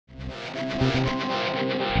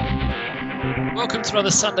Welcome to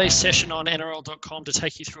another Sunday session on NRL.com to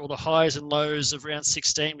take you through all the highs and lows of round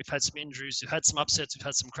 16. We've had some injuries, we've had some upsets, we've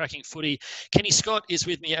had some cracking footy. Kenny Scott is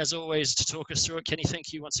with me as always to talk us through it. Kenny,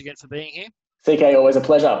 thank you once again for being here. CK, always a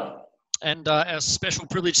pleasure. And our special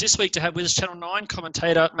privilege this week to have with us Channel 9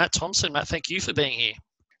 commentator Mat Thompson. Matt, thank you for being here.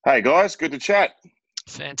 Hey guys, good to chat.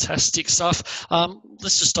 Fantastic stuff.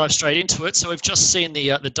 Let's just dive straight into it. So we've just seen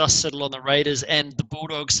the dust settle on the Raiders and the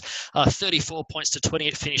Bulldogs. 34 points to 20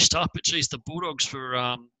 it finished up. But geez, the Bulldogs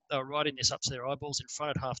were riding this up to their eyeballs in front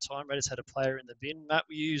at half time. Raiders had a player in the bin. Matt,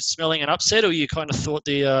 were you smelling an upset, or you kind of thought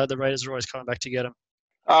the Raiders were always coming back to get them?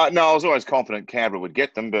 No, I was always confident Canberra would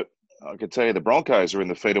get them, but I could tell you the Broncos are in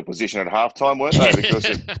the fetal position at halftime, weren't they? Because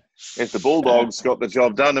if the Bulldogs got the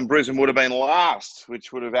job done, then Brisbane would have been last,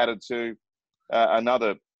 which would have added to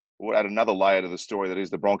another layer to the story that is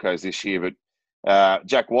the Broncos this year. But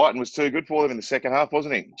Jack Whiten was too good for them in the second half,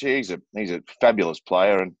 wasn't he? Gee, he's a fabulous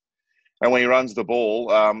player, and when he runs the ball,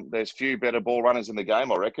 there's few better ball runners in the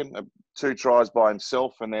game, I reckon. 2 tries by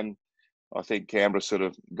himself, and then I think Canberra sort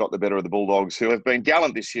of got the better of the Bulldogs, who have been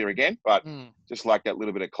gallant this year again, but just like that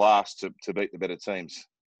little bit of class to beat the better teams.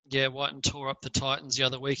 Yeah, Whiten tore up the Titans the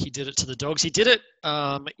other week. He did it to the Dogs. He did it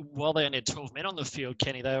while they only had 12 men on the field,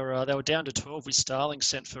 Kenny. They were down to 12 with Starling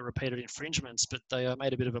sent for repeated infringements, but they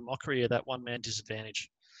made a bit of a mockery of that one-man disadvantage.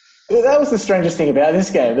 That was the strangest thing about this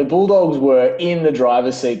game. The Bulldogs were in the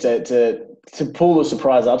driver's seat to pull the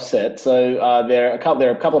surprise upset. So they're a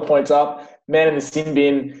couple of points up, man in the sin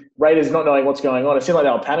bin, Raiders not knowing what's going on. It seemed like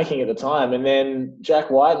they were panicking at the time. And then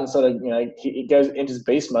Jack Whiten sort of, he goes into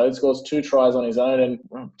beast mode, scores 2 tries on his own, and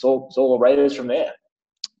it's all the Raiders from there.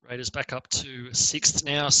 Raiders back up to 6th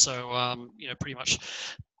now, so pretty much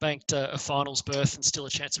banked a finals berth and still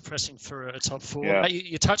a chance of pressing for a top 4. Yeah.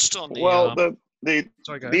 You touched on the... Well, the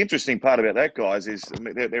interesting part about that, guys, is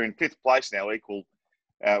they're in 5th place now, equal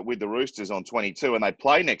with the Roosters on 22, and they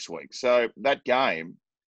play next week. So that game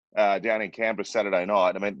down in Canberra Saturday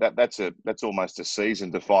night, I mean, that's almost a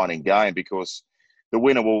season-defining game, because the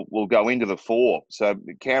winner will go into the 4. So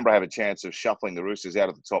Canberra have a chance of shuffling the Roosters out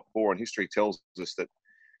of the top 4, and history tells us that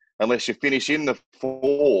unless you finish in the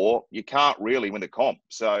 4, you can't really win the comp.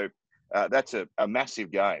 So that's a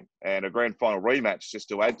massive game and a grand final rematch just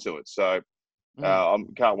to add to it. So I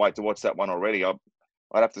can't wait to watch that one already. I'd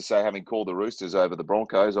have to say, having called the Roosters over the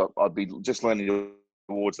Broncos, I'd be just leaning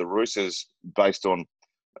towards the Roosters based on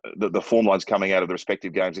the form lines coming out of the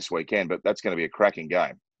respective games this weekend. But that's going to be a cracking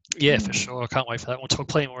game. Yeah, for sure. I can't wait for that. We'll talk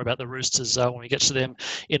plenty more about the Roosters when we get to them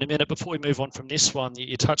in a minute. Before we move on from this one,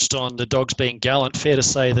 you touched on the Dogs being gallant. Fair to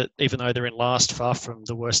say that even though they're in last, far from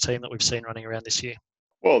the worst team that we've seen running around this year.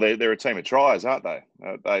 Well, they're a team of tries, aren't they?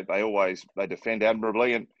 They defend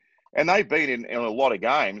admirably, and they've been in a lot of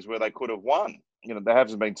games where they could have won. There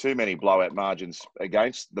hasn't been too many blowout margins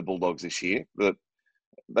against the Bulldogs this year, but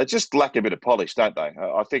they just lack a bit of polish, don't they?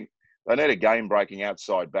 I think they need a game-breaking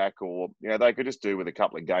outside back, or they could just do with a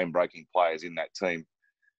couple of game-breaking players in that team,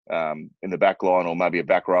 in the back line, or maybe a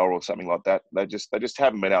back row or something like that. They just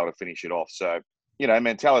haven't been able to finish it off. So,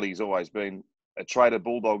 mentality's always been a trait of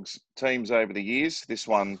Bulldogs teams over the years.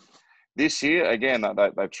 This year, again,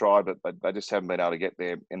 they've tried, but they just haven't been able to get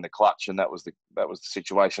there in the clutch, and that was the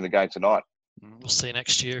situation again tonight. We'll see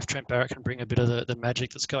next year if Trent Barrett can bring a bit of the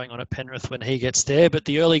magic that's going on at Penrith when he gets there. But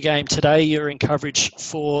the early game today, you're in coverage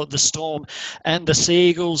for the Storm and the Sea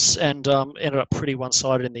Eagles, and ended up pretty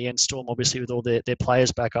one-sided in the end. Storm, obviously, with all their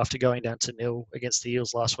players back after going down to 0 against the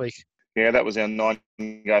Eels last week. Yeah, that was our 9th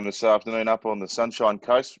game this afternoon up on the Sunshine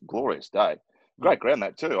Coast. Glorious day. Great ground,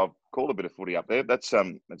 that too. I've called a bit of footy up there. That's a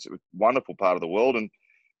wonderful part of the world,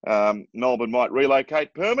 and Melbourne might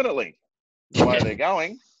relocate permanently the way they're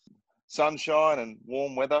going. Sunshine and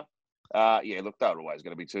warm weather. Look, they're always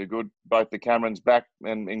going to be too good. Both the Camerons back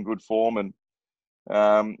and in good form, and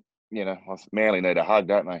Manly need a hug,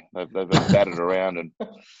 don't they? They've batted around and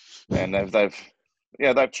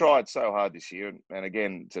they've tried so hard this year, and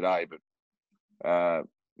again today. But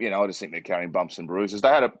I just think they're carrying bumps and bruises. They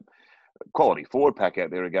had a quality forward pack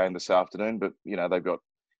out there again this afternoon, but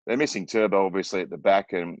they're missing Turbo obviously at the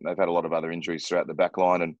back, and they've had a lot of other injuries throughout the back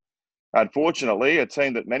line, and unfortunately, a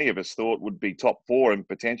team that many of us thought would be top 4 and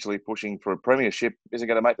potentially pushing for a premiership isn't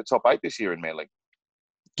going to make the top 8 this year in Manly.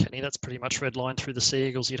 Kenny, that's pretty much red line through the Sea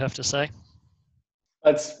Eagles, you'd have to say.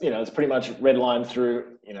 It's pretty much red line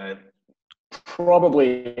through,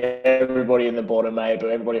 probably everybody in the bottom 8, but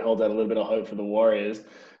everybody holds out a little bit of hope for the Warriors.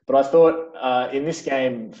 But I thought in this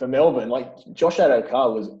game for Melbourne, Josh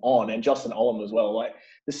Adokar was on, and Justin Olam as well.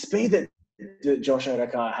 The speed that Josh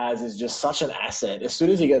Adokar has is just such an asset. As soon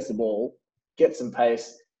as he gets the ball, gets some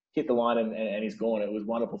pace, hit the line and he's gone. It was a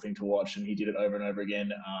wonderful thing to watch, and he did it over and over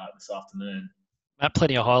again this afternoon. Matt,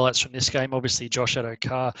 plenty of highlights from this game. Obviously, Josh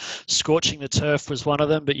Adokar scorching the turf was one of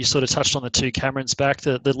them, but you sort of touched on the two Camerons back.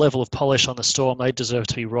 The level of polish on the Storm, they deserve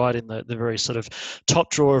to be right in the very sort of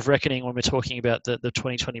top draw of reckoning when we're talking about the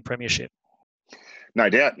 2020 Premiership. No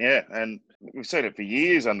doubt, yeah. And we've seen it for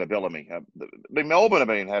years under Bellamy. Melbourne have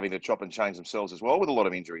been having to chop and change themselves as well with a lot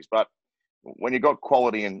of injuries. But when you've got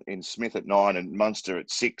quality in Smith at 9 and Munster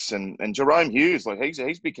at 6 and Jerome Hughes, like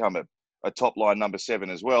he's become a top line number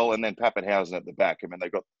 7 as well, and then Pappenhausen at the back. I mean,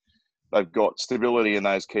 they've got stability in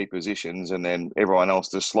those key positions, and then everyone else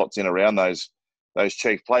just slots in around those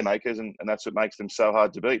chief playmakers, and that's what makes them so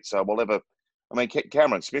hard to beat. So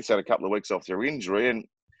Cameron Smith's had a couple of weeks off through injury, and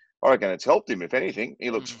I reckon it's helped him, if anything.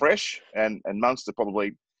 He looks fresh, and Munster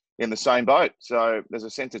probably in the same boat. So there's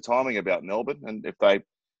a sense of timing about Melbourne, and if they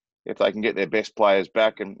can get their best players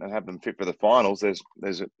back and have them fit for the finals,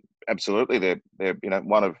 there's absolutely they're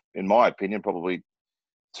one of, in my opinion, probably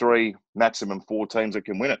 3, maximum 4 teams that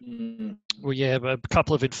can win it. Well, yeah, but a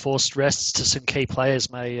couple of enforced rests to some key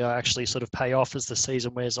players may actually sort of pay off as the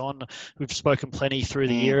season wears on. We've spoken plenty through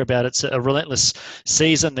the year about it's a relentless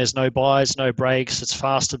season. There's no buys, no breaks. It's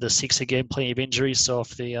fast to the 6 again, plenty of injuries. So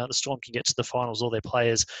if the Storm can get to the finals, all their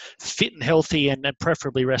players fit and healthy and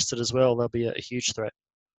preferably rested as well, they'll be a huge threat.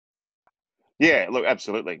 Yeah, look,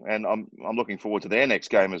 absolutely. And I'm looking forward to their next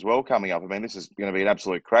game as well coming up. I mean, this is going to be an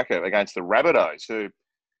absolute cracker against the Rabbitohs, who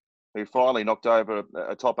finally knocked over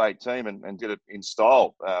a top 8 team and did it in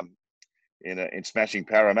style in smashing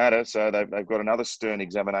Parramatta. So they've got another stern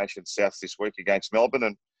examination south this week against Melbourne,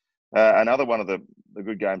 and another one of the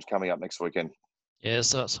good games coming up next weekend. Yeah,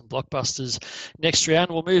 so some blockbusters next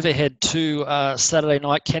round. We'll move ahead to Saturday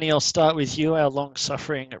night. Kenny, I'll start with you, our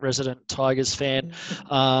long-suffering resident Tigers fan.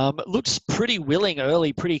 Looks pretty willing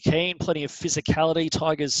early, pretty keen, plenty of physicality.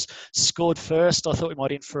 Tigers scored first. I thought we might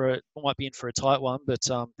be in for a tight one, but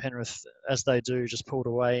Penrith, as they do, just pulled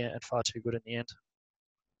away and far too good in the end.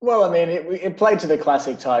 Well, I mean, it played to the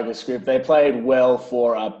classic Tigers script. They played well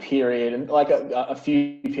for a period, and like a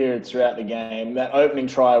few periods throughout the game. That opening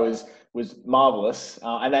try was marvellous,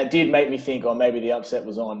 and that did make me think, oh, maybe the upset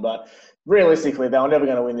was on. But realistically, they were never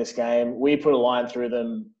going to win this game. We put a line through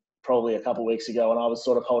them probably a couple of weeks ago, and I was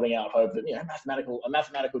sort of holding out hope that a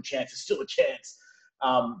mathematical chance is still a chance,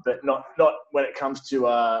 but not when it comes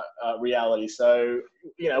to reality. So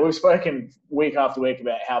we've spoken week after week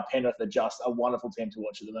about how Penrith are just a wonderful team to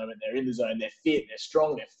watch at the moment. They're in the zone, they're fit, they're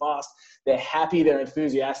strong, they're fast, they're happy, they're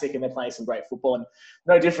enthusiastic, and they're playing some great football. And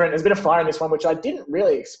no different. There's a bit of fire in this one, which I didn't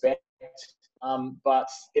really expect. But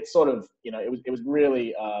it's sort of, it was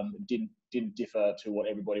really didn't differ to what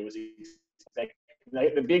everybody was expecting.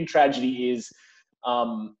 The big tragedy is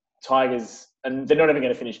Tigers, and they're not even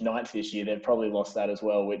going to finish 9th this year. They've probably lost that as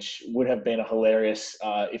well, which would have been a hilarious,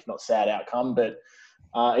 if not sad, outcome. But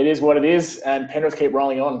it is what it is, and Penrith keep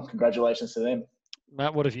rolling on. Congratulations to them.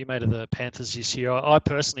 Matt, what have you made of the Panthers this year? I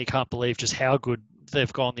personally can't believe just how good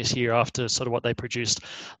they've gone this year after sort of what they produced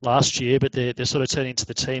last year, but they're sort of turning into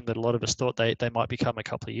the team that a lot of us thought they might become a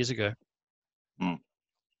couple of years ago.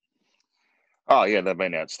 Oh, yeah, they've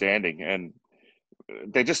been outstanding, and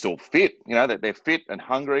they're just all fit. They're fit and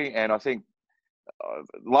hungry, and I think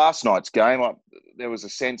last night's game, there was a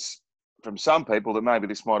sense from some people that maybe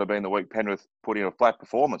this might have been the week Penrith put in a flat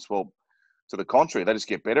performance. Well, to the contrary, they just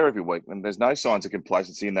get better every week, and there's no signs of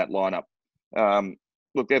complacency in that lineup.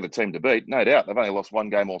 Look, they're the team to beat, no doubt. They've only lost 1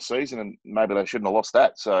 game all season, and maybe they shouldn't have lost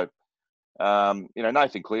that. So,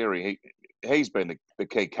 Nathan Cleary, he's been the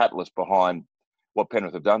key catalyst behind what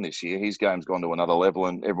Penrith have done this year. His game's gone to another level,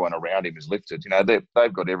 and everyone around him is lifted.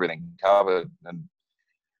 They've got everything covered, and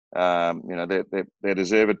they're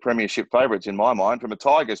deserved premiership favourites in my mind. From a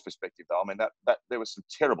Tigers perspective, though, I mean that there was some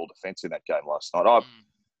terrible defence in that game last night.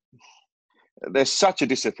 They're such a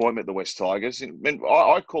disappointment, the West Tigers.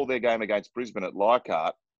 I called their game against Brisbane at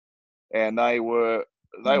Leichhardt, and they were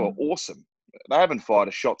awesome. They haven't fired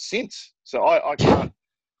a shot since. So I can't.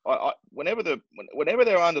 Whenever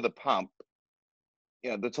they're under the pump,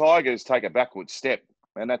 the Tigers take a backward step,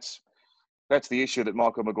 and that's the issue that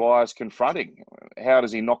Michael Maguire's confronting. How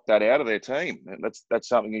does he knock that out of their team? That's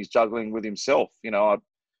something he's juggling with himself.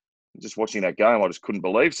 Just watching that game, I just couldn't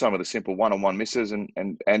believe some of the simple one-on-one misses and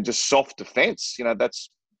just soft defence.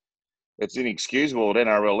 It's inexcusable at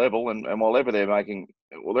NRL level. And wherever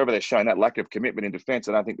they're showing that lack of commitment in defence,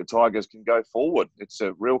 I don't think the Tigers can go forward. It's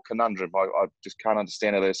a real conundrum. I just can't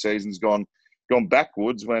understand how their season's gone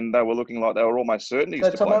backwards when they were looking like they were almost certainties.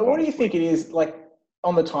 So, Tomo, what do you think it is like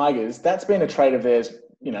on the Tigers? That's been a trait of theirs,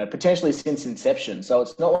 potentially since inception. So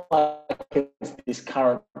it's not like it's this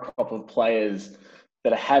current crop of players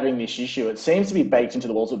that are having this issue. It seems to be baked into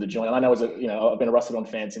the walls of the joint. And I know I've been a Rusted On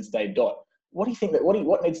fan since day dot. What do you think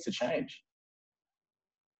what needs to change?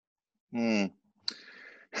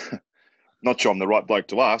 Not sure I'm the right bloke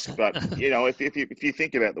to ask, but if you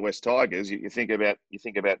think about the West Tigers, you think about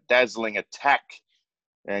dazzling attack,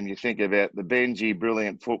 and you think about the Benji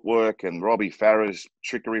brilliant footwork and Robbie Farah's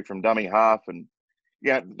trickery from dummy half, and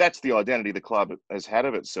that's the identity the club has had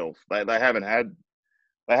of itself. They haven't had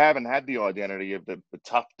the identity of the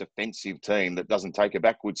tough defensive team that doesn't take a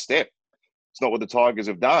backward step. It's not what the Tigers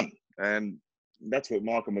have done, and that's what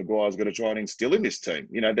Michael Maguire's got to try and instill in this team.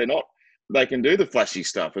 They can do the flashy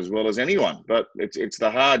stuff as well as anyone, but it's the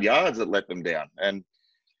hard yards that let them down. And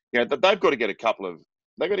they've got to get a couple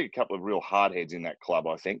of real hard heads in that club,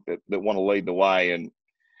 I think, that want to lead the way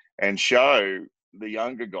and show the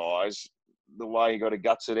younger guys the way you got to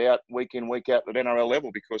guts it out week in, week out at NRL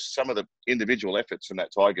level, because some of the individual efforts from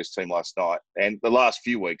that Tigers team last night and the last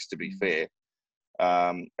few weeks, to be fair,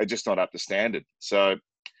 are just not up to standard. So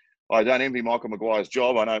I don't envy Michael Maguire's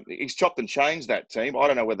job. I know he's chopped and changed that team. I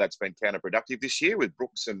don't know whether that's been counterproductive this year with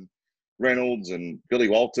Brooks and Reynolds and Billy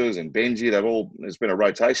Walters and Benji. There's been a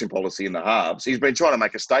rotation policy in the halves. He's been trying to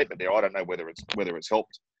make a statement there. I don't know whether it's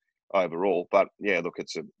helped overall, but look,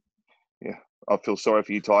 I feel sorry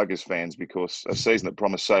for you Tigers fans, because a season that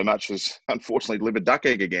promised so much has unfortunately delivered duck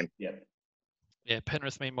egg again. Yeah,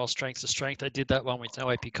 Penrith, meanwhile, strength to strength. They did that one with no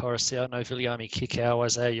AP Coruscant, no Viliami Kikau,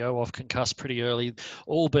 Isaiah Yeo off concussed pretty early,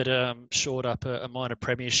 all but shored up a minor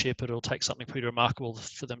premiership. It'll take something pretty remarkable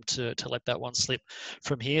for them to let that one slip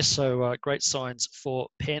from here. So great signs for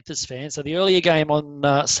Panthers fans. So the earlier game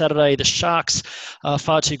on Saturday, the Sharks are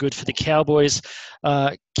far too good for the Cowboys.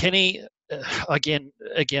 Kenny, again,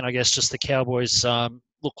 I guess just the Cowboys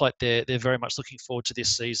look like they're very much looking forward to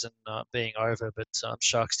this season being over, but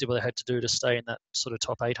Sharks did what they had to do to stay in that sort of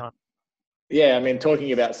top 8 hunt. Yeah, I mean,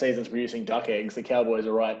 talking about seasons producing duck eggs, the Cowboys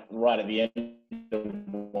are right at the end of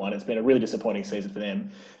one. It's been a really disappointing season for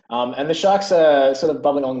them. And the Sharks are sort of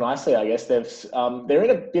bubbling along nicely, I guess. They're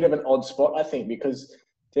in a bit of an odd spot, I think, because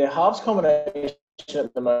their halves combination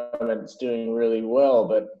at the moment is doing really well,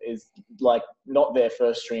 but is like not their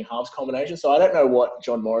first string halves combination. So I don't know what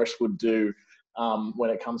John Morris would do when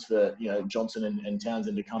it comes for Johnson and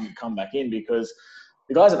Townsend to come back in, because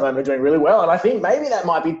the guys at the moment are doing really well. And I think maybe that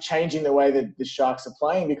might be changing the way that the Sharks are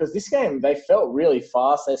playing, because this game they felt really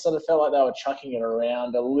fast. They sort of felt like they were chucking it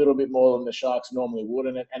around a little bit more than the Sharks normally would,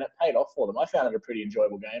 and it paid off for them. I found it a pretty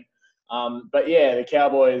enjoyable game. But yeah, the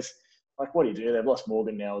Cowboys, like, what do you do? They've lost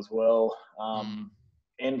Morgan now as well.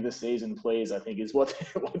 End of the season, please, I think is what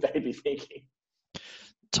they'd be thinking.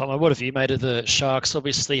 Tomo, what have you made of the Sharks?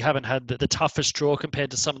 Obviously haven't had the toughest draw compared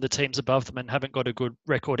to some of the teams above them, and haven't got a good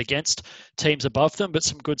record against teams above them, but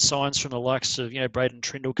some good signs from the likes of, Braden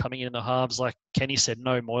Trindle coming in the halves. Like Kenny said,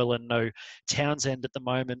 no Moylan, no Townsend at the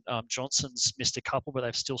moment. Johnson's missed a couple, but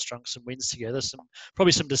they've still strung some wins together.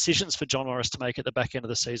 Probably some decisions for John Morris to make at the back end of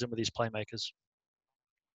the season with his playmakers.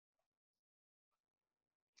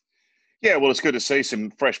 Yeah, well, it's good to see some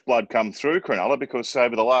fresh blood come through, Cronulla, because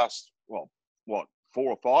over the last, 4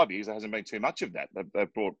 or 5 years, there hasn't been too much of that.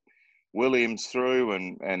 They've brought Williams through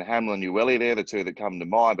and Hamlin Ueli there, the two that come to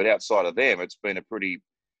mind. But outside of them, it's been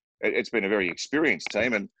a very experienced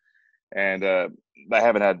team, and they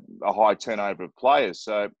haven't had a high turnover of players.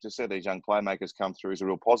 So to see these young playmakers come through is a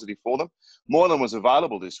real positive for them. Moylan was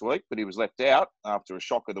available this week, but he was left out after a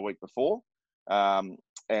shocker the week before.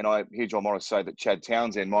 And I hear John Morris say that Chad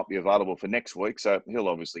Townsend might be available for next week, so he'll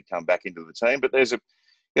obviously come back into the team. But there's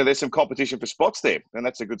some competition for spots there, and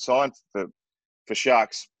that's a good sign for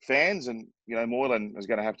Sharks fans. And Moylan is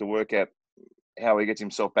going to have to work out how he gets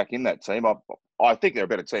himself back in that team. I think they're a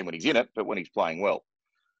better team when he's in it, but when he's playing well,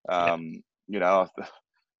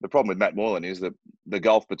 the problem with Matt Moylan is that the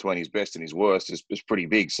gulf between his best and his worst is pretty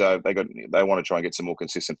big. So they want to try and get some more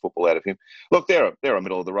consistent football out of him. Look, they're a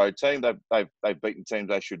middle of the road team. They've beaten teams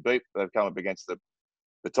they should beat. They've come up against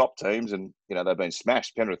the top teams, and they've been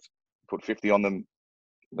smashed. Penrith put 50 on them.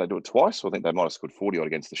 They do it twice. I think they might have scored 40 odd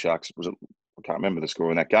against the Sharks. I can't remember the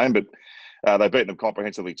score in that game, but they've beaten them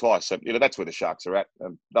comprehensively twice. So that's where the Sharks are at.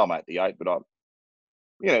 They'll make the 8, but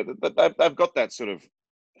they've got that sort of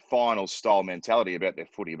final style mentality about their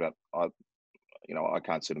footy. But I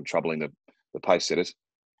can't see them troubling the pace setters.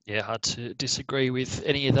 Yeah, hard to disagree with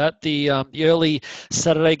any of that. The early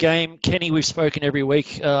Saturday game, Kenny, we've spoken every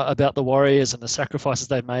week about the Warriors and the sacrifices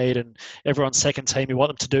they've made, and everyone's second team, you want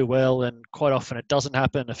them to do well, and quite often it doesn't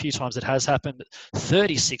happen. A few times it has happened.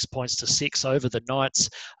 36 points to 6 over the Knights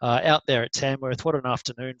out there at Tamworth. What an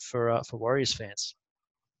afternoon for Warriors fans.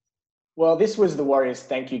 Well, this was the Warriors'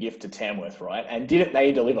 thank you gift to Tamworth, right? And didn't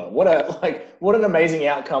they deliver? What an amazing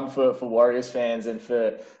outcome for Warriors fans and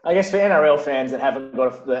for NRL fans that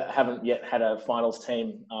haven't yet had a finals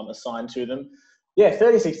team assigned to them. Yeah,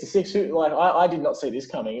 36-6. I did not see this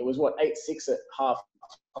coming. It was 8-6 at half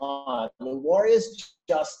time. The Warriors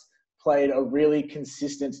just played a really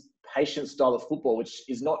consistent, patient style of football, which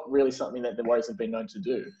is not really something that the Warriors have been known to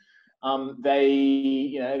do.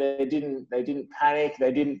 They didn't panic.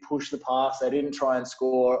 They didn't push the pass. They didn't try and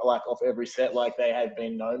score off every set like they had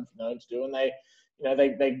been known to do. And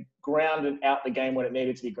they grounded out the game when it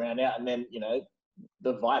needed to be ground out. And then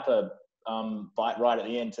the Viper bite right at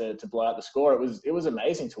the end to blow out the score. It was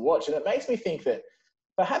amazing to watch, and it makes me think that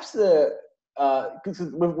perhaps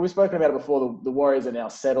because we've spoken about it before, the Warriors are now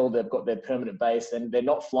settled. They've got their permanent base, and they're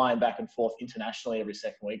not flying back and forth internationally every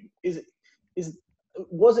second week.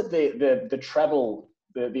 Was it the travel,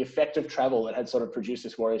 the effect of travel that had sort of produced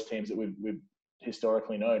this Warriors teams that we've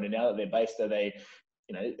historically known, and now that they're based there,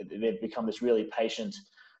 they've become this really patient,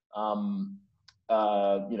 not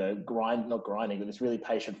grinding, but this really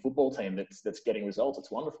patient football team that's getting results.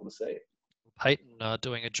 It's wonderful to see. Peyton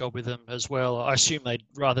doing a job with them as well. I assume they'd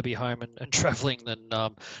rather be home and travelling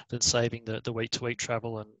than saving the week-to-week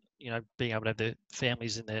travel and being able to have their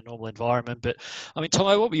families in their normal environment. But I mean,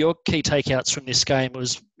 Tomo, what were your key takeouts from this game? It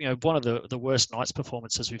was one of the worst Knights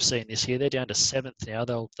performances we've seen this year. They're down to 7th now.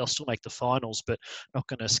 They'll still make the finals, but not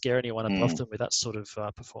going to scare anyone above them with that sort of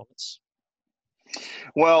performance.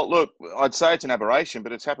 Well, look, I'd say it's an aberration,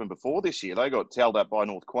 but it's happened before this year. They got tailed up by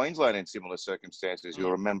North Queensland in similar circumstances.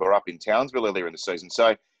 You'll remember up in Townsville earlier in the season.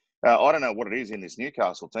 So I don't know what it is in this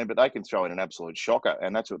Newcastle team, but they can throw in an absolute shocker,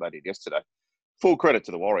 and that's what they did yesterday. Full credit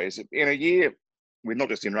to the Warriors. In a year, with not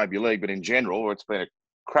just in rugby league, but in general, where it's been a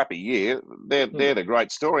crappy year, they're the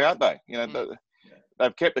great story, aren't they?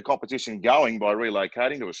 They've kept the competition going by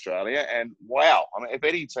relocating to Australia, and wow, I mean, if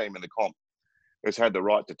any team in the comp has had the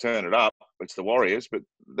right to turn it up, it's the Warriors, but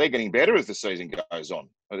they're getting better as the season goes on.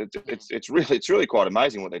 It's really quite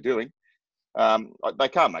amazing what they're doing. They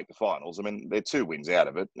can't make the finals. I mean, they're 2 wins out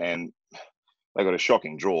of it, and they got a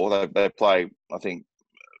shocking draw. They play, I think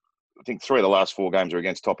 3 of the last 4 games are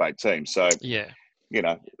against top 8 teams. So yeah,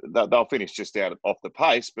 they'll finish just off the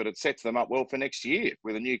pace, but it sets them up well for next year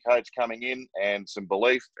with a new coach coming in and some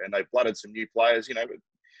belief, and they've blooded some new players.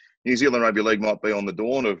 New Zealand Rugby League might be on the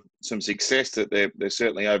dawn of some success that they're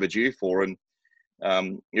certainly overdue for. And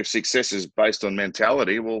if success is based on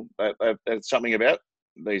mentality, well, that's something about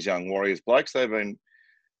these young Warriors blokes. They've been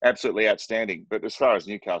absolutely outstanding. But as far as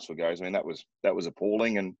Newcastle goes, I mean, that was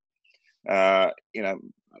appalling. And,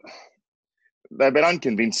 they've been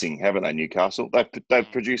unconvincing, haven't they, Newcastle?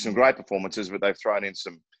 They've produced some great performances, but they've thrown in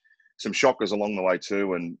some shockers along the way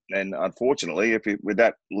too, and unfortunately, with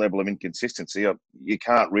that level of inconsistency, you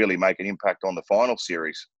can't really make an impact on the final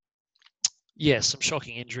series. Yeah, some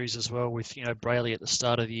shocking injuries as well with, Brayley at the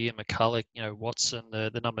start of the year, McCulloch, Watson,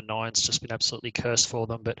 the number 9's just been absolutely cursed for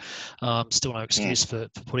them, but still no excuse for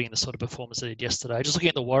putting in the sort of performance they did yesterday. Just looking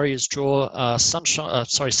at the Warriors draw,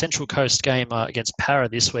 Central Coast game against Para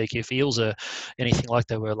this week. If Eels are anything like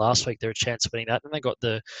they were last week, they're a chance of winning that. Then they got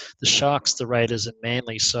the Sharks, the Raiders and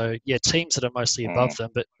Manly. So, yeah, teams that are mostly above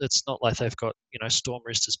them, but it's not like they've got, Storm,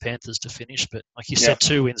 Roosters, Panthers to finish. But like you said,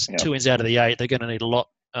 2 wins out of the 8. They're going to need a lot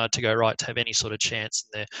to go right to have any sort of chance.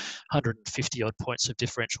 And they're 150 odd points of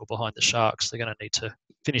differential behind the Sharks. They're going to need to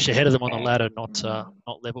finish ahead of them on the ladder, not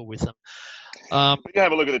level with them. You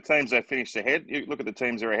have a look at the teams they finished ahead. You look at the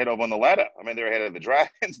teams they're ahead of on the ladder. I mean, they're ahead of the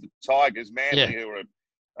Dragons, the Tigers, Manly, who are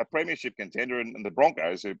a premiership contender, and the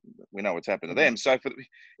Broncos, who we know what's happened to them. So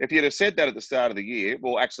if you'd have said that at the start of the year,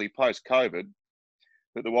 well, actually post-COVID,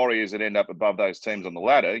 that the Warriors would end up above those teams on the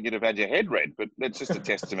ladder, you'd have had your head read. But it's just a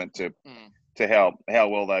testament to how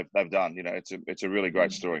well they've done. It's a really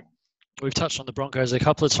great story. We've touched on the Broncos a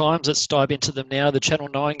couple of times. Let's dive into them now. The Channel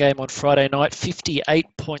 9 game on Friday night, 58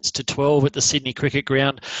 points to 12 at the Sydney Cricket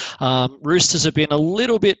Ground. Roosters have been a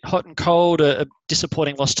little bit hot and cold, a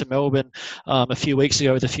disappointing loss to Melbourne a few weeks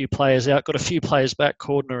ago with a few players out. Got a few players back,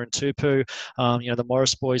 Cordner and Tupu. The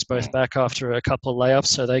Morris boys both back after a couple of layups,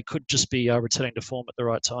 so they could just be returning to form at the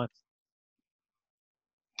right time.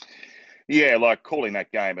 Yeah, like calling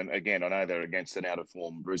that game, and again, I know they're against an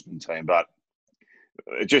out-of-form Brisbane team, but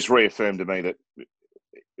it just reaffirmed to me that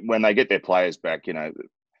when they get their players back,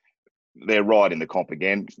 they're right in the comp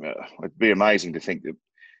again. It'd be amazing to think that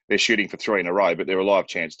they're shooting for 3 in a row, but they're a live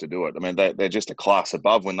chance to do it. I mean, they're just a class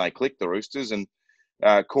above when they click, the Roosters, and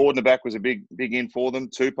Cordner back was a big in for them.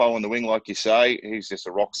 Tupou on the wing, like you say, he's just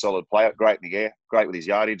a rock-solid player, great in the air, great with his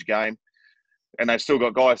yardage game. and they've still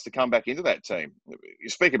got guys to come back into that team. You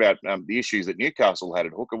speak about the issues that Newcastle had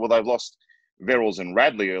at hooker. Well, they've lost Verrills and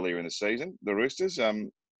Radley earlier in the season, the Roosters,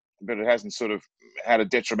 but it hasn't sort of had a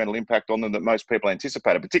detrimental impact on them that most people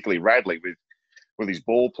anticipated, particularly Radley with his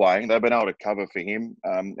ball playing. They've been able to cover for him.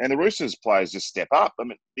 And the Roosters players just step up. I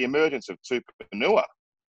mean, the emergence of Tupanua,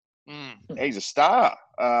 he's a star.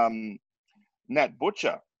 Nat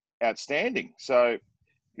Butcher, outstanding. So,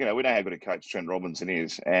 we know how good a coach Trent Robinson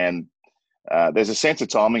is. And there's a sense of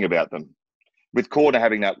timing about them. With Corner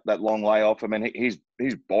having that long layoff, I mean, his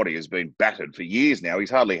body has been battered for years now.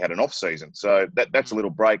 He's hardly had an off season. So that's a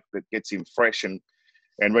little break that gets him fresh and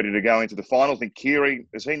ready to go into the finals. I think Keary,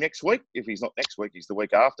 is he next week? If he's not next week, he's the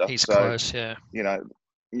week after. He's close, yeah.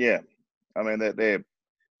 Yeah. I mean, they've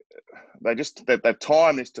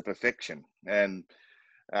timed this to perfection. And,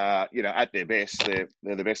 at their best,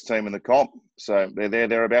 they're the best team in the comp. So they're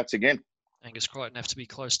thereabouts again. Angus Crichton have to be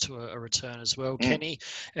close to a return as well. Kenny,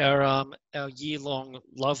 our year-long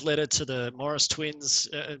love letter to the Morris twins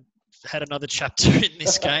had another chapter in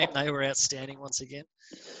this game. They were outstanding once again.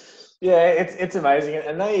 Yeah, it's amazing,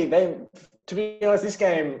 and they to be honest, this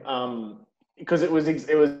game because it was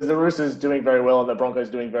the Roosters doing very well and the Broncos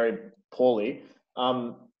doing very poorly.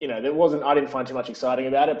 There wasn't. I didn't find too much exciting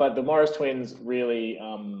about it, but the Morris twins really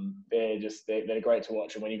they're great to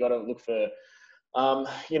watch, and when you got to look for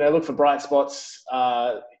look for bright spots.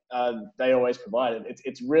 They always provide it.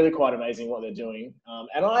 It's really quite amazing what they're doing.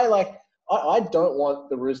 And I don't want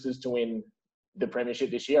the Roosters to win the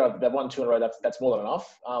premiership this year. They've won 2 in a row. That's more than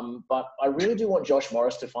enough. But I really do want Josh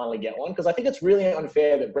Morris to finally get one, because I think it's really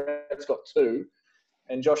unfair that Brett's got 2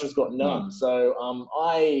 and Josh has got none. So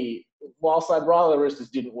whilst I'd rather the Roosters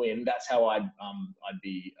didn't win, that's how I'd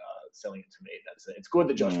be selling it to me. It's good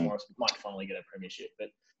that Josh Morris might finally get a premiership, but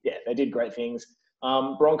yeah, they did great things.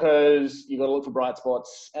 Broncos, you got to look for bright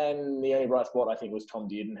spots, and the only bright spot I think was Tom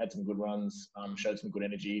Dearden. Had some good runs, showed some good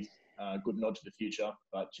energy, good nod to the future.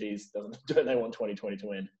 But geez, don't they want 2020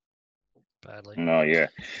 to end? Badly. Oh yeah.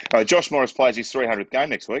 Josh Morris plays his 300th game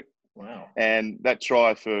next week. Wow. And that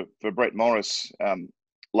try for Brett Morris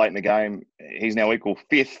late in the game, he's now equal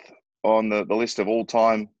 5th on the list of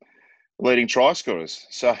all-time leading try scorers.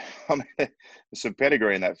 So I mean, there's some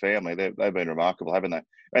pedigree in that family. They've been remarkable, haven't they?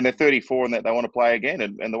 And they're 34 and they want to play again.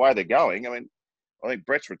 And the way they're going, I mean, I think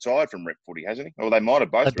Brett's retired from rep footy, hasn't he? Or they might have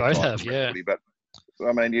both retired from rep footy. But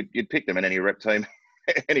I mean, you'd pick them in any rep team,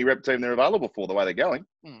 they're available for, the way they're going.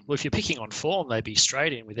 Well, if you're picking on form, they'd be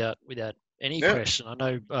straight in without any question. I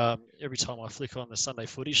know every time I flick on the Sunday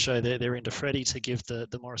Footy show, they're into Freddie to give the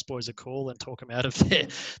Morris boys a call and talk them out of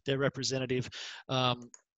their representative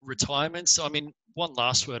retirements. So, I mean, one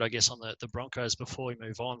last word, I guess, on the Broncos before we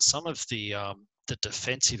move on. Some of the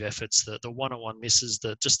defensive efforts, the one-on-one misses,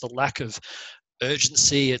 just the lack of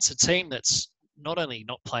urgency. It's a team that's not only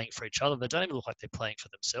not playing for each other, they don't even look like they're playing for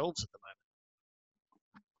themselves at the moment.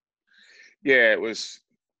 Yeah, it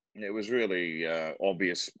was really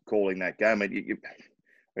obvious calling that game.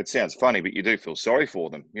 It sounds funny, but you do feel sorry for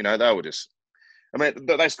them. They were just, I mean,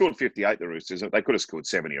 they scored 58, the Roosters. They could have scored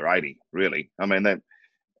 70 or 80, really. I mean,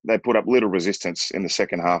 they put up little resistance in the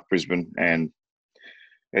second half, Brisbane, and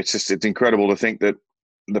it's incredible to think that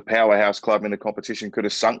the powerhouse club in the competition could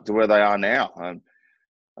have sunk to where they are now.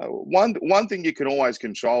 One thing you can always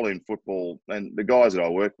control in football, and the guys that I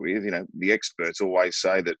work with, the experts always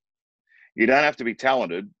say that you don't have to be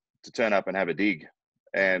talented to turn up and have a dig.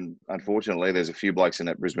 And unfortunately, there's a few blokes in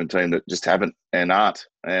that Brisbane team that just haven't and aren't.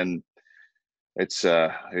 And you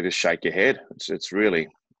just shake your head. It's a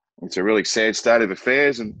really sad state of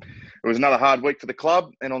affairs. And it was another hard week for the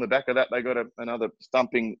club. And on the back of that, they got another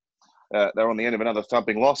thumping. They're on the end of another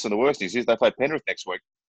thumping loss. And the worst news is they play Penrith next week.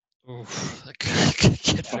 Oof, that could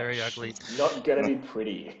get very ugly. Not going to be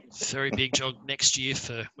pretty. Very big job next year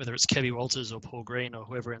for whether it's Kevy Walters or Paul Green or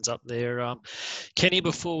whoever ends up there. Kenny,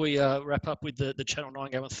 before we wrap up with the Channel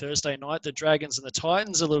 9 game on Thursday night, the Dragons and the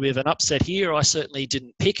Titans, a little bit of an upset here. I certainly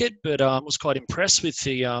didn't pick it, but was quite impressed with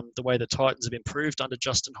the way the Titans have improved under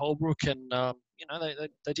Justin Holbrook, and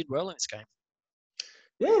they did well in this game.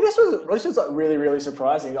 Yeah, this was like really, really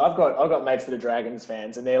surprising. I've got mates that are Dragons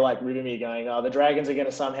fans, and they're like ribbing me, going, "Oh, the Dragons are going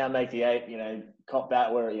to somehow make the 8. Cop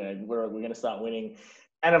that. We're going to start winning."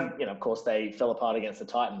 And of course, they fell apart against the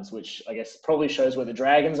Titans, which I guess probably shows where the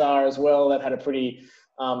Dragons are as well. They've had a pretty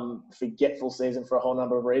forgetful season for a whole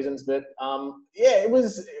number of reasons, but it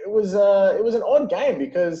was an odd game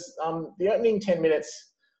because the opening 10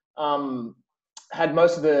 minutes had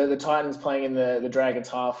most of the Titans playing in the Dragons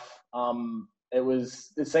half.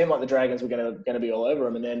 It seemed like the Dragons were going to be all over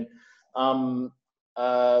them, and then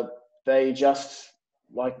they just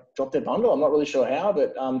dropped their bundle. I'm not really sure how,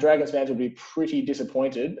 but Dragons fans would be pretty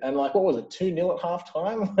disappointed. And what was it, 2-0 at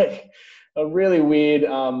halftime? A really weird.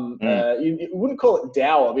 You wouldn't call it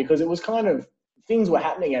dour because it was kind of things were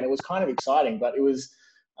happening and it was kind of exciting, but it was,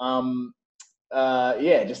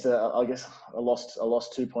 just I guess a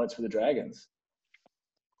lost 2 points for the Dragons.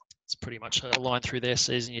 It's pretty much a line through their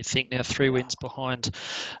season. You'd think now 3 wins behind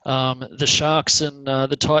the Sharks and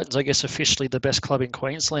the Titans, I guess, officially the best club in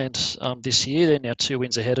Queensland this year. They're now 2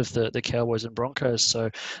 wins ahead of the Cowboys and Broncos. So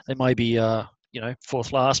they may be,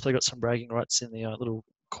 fourth last, but they've got some bragging rights in the little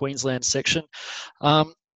Queensland section.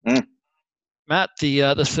 Matt,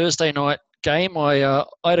 the Thursday night game, I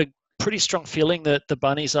had a pretty strong feeling that the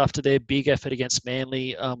Bunnies, after their big effort against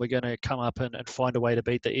Manly, were going to come up and find a way to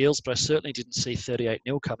beat the Eels, but I certainly didn't see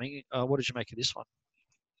 38-0 coming. What did you make of this one?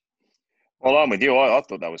 Well, I'm with you. I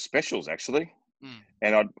thought they were specials, actually.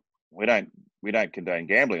 And we don't condone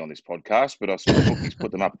gambling on this podcast, but I saw the bookies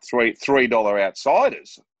put them up at $3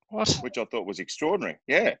 outsiders, which I thought was extraordinary.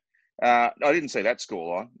 Yeah. I didn't see that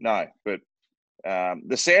scoreline, no. But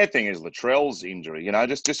the sad thing is Latrell's injury.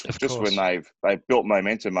 Just when they've built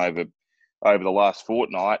momentum over the last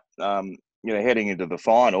fortnight. Heading into the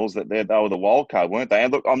finals, that they were the wild card, weren't they?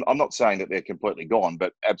 And look, I'm not saying that they're completely gone,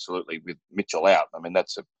 but absolutely with Mitchell out. I mean,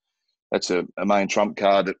 that's a main trump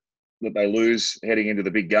card that they lose heading into the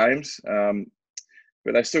big games.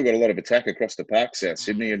 But they've still got a lot of attack across the park, South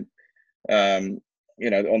Sydney, and on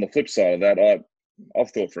the flip side of that,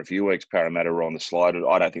 I've thought for a few weeks Parramatta are on the slide.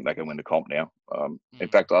 I don't think they can win the comp now. In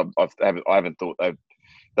fact, I haven't thought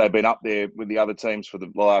they've been up there with the other teams for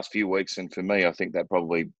the last few weeks. And for me, I think that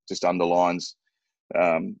probably just underlines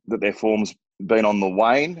that their form's been on the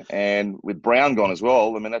wane. And with Brown gone as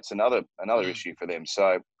well, I mean, that's another issue for them.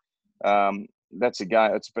 So that's a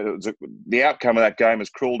game. The outcome of that game is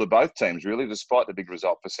cruel to both teams, really, despite the big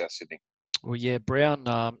result for South Sydney. Well, yeah, Brown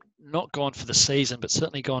not gone for the season, but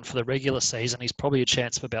certainly gone for the regular season. He's probably a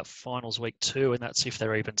chance of about finals week 2, and that's if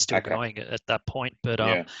they're even still going at that point. But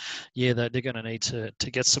they're going to need to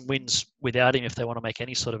get some wins without him if they want to make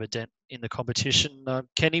any sort of a dent in the competition.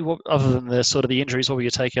 Kenny, other than the injuries, what were your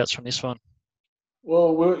takeouts from this one?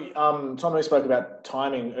 Well, Tom and I spoke about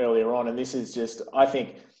timing earlier on, and this is just, I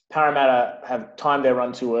think Parramatta have timed their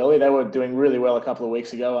run too early. They were doing really well a couple of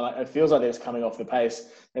weeks ago, and it feels like they're just coming off the pace.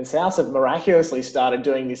 And South have miraculously started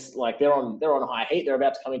doing this, like they're on high heat. They're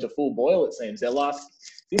about to come into full boil, it seems.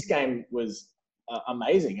 This game was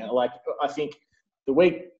amazing. I think the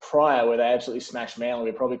week prior where they absolutely smashed Manly,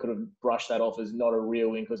 we probably could have brushed that off as not a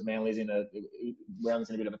real win because Manly's round's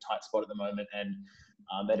in a bit of a tight spot at the moment, and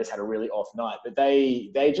they just had a really off night. But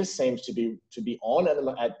they just seem to be on at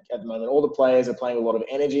the moment. All the players are playing a lot of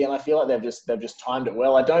energy, and I feel like they've just timed it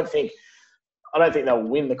well. I don't think they'll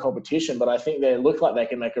win the competition, but I think they look like they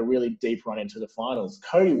can make a really deep run into the finals.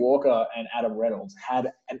 Cody Walker and Adam Reynolds had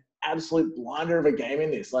an absolute blinder of a game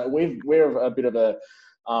in this. Like we're a bit of a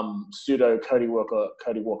pseudo Cody Walker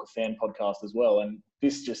fan podcast as well, and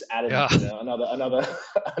this just added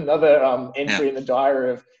another entry in the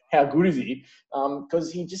diary of how good is he,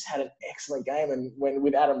 because he just had an excellent game, and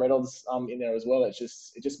with Adam Reynolds in there as well, it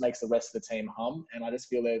just makes the rest of the team hum, and I just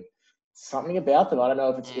feel there's something about them. I don't know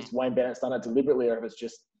if it's Wayne Bennett's done it deliberately or if it's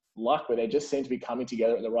just luck, where they just seem to be coming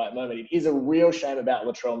together at the right moment. It is a real shame about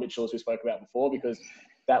Latrell Mitchell, as we spoke about before, because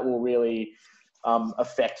that will really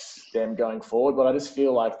affect them going forward. But I just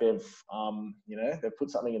feel like they've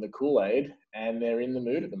put something in the Kool-Aid and they're in the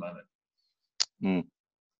mood at the moment.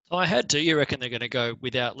 How do you reckon they're going to go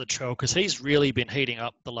without Latrell? Because he's really been heating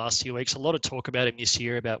up the last few weeks. A lot of talk about him this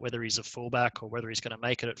year about whether he's a fullback or whether he's going to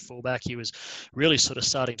make it at fullback. He was really sort of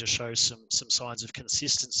starting to show some signs of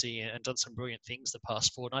consistency and done some brilliant things the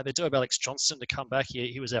past fortnight. They do have Alex Johnston to come back.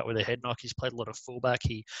 He was out with a head knock. He's played a lot of fullback.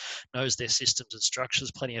 He knows their systems and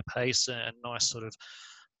structures, plenty of pace and nice sort of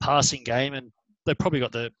passing game. And they've probably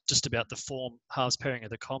got just about the form halves pairing of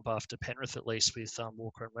the comp after Penrith, at least, with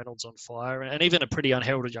Walker and Reynolds on fire, and even a pretty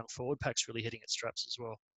unheralded young forward pack's really hitting its straps as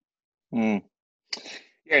well.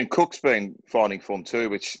 Yeah, and Cook's been finding form too,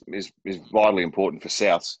 which is vitally important for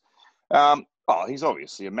Souths. He's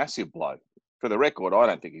obviously a massive blow. For the record, I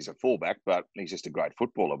don't think he's a fullback, but he's just a great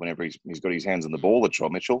footballer whenever he's got his hands on the ball, Latrell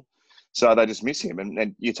Mitchell. So they just miss him,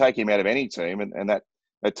 and you take him out of any team, and that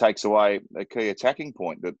takes away a key attacking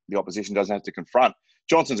point that the opposition doesn't have to confront.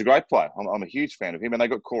 Johnson's a great player. I'm a huge fan of him. And they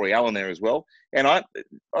got Corey Allen there as well. And I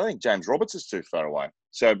think James Roberts is too far away.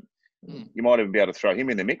 So you might even be able to throw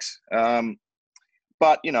him in the mix.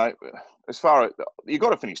 But, as far as you've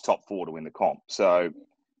got to finish top 4 to win the comp. So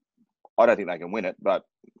I don't think they can win it. But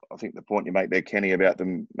I think the point you make there, Kenny, about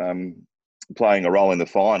them playing a role in the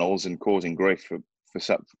finals and causing grief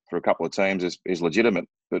for a couple of teams is legitimate.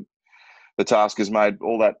 But the task is made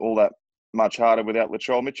all that much harder without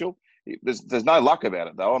Latrell Mitchell. There's no luck about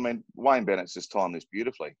it, though. I mean, Wayne Bennett's just timed this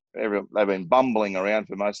beautifully. They've been bumbling around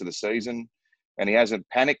for most of the season, and he hasn't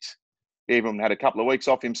panicked. He even had a couple of weeks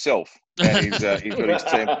off himself, and he's got his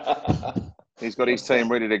team. He's got his team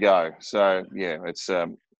ready to go. So yeah, it's a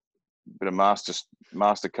bit of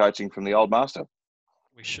master coaching from the old master.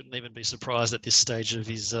 We shouldn't even be surprised at this stage of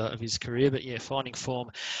his career, but yeah, finding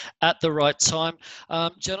form at the right time.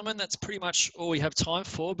 Gentlemen, that's pretty much all we have time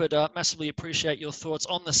for, but massively appreciate your thoughts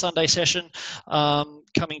on the Sunday session.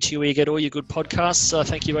 Coming to you where you get all your good podcasts.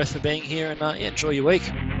 Thank you both for being here, and enjoy your week.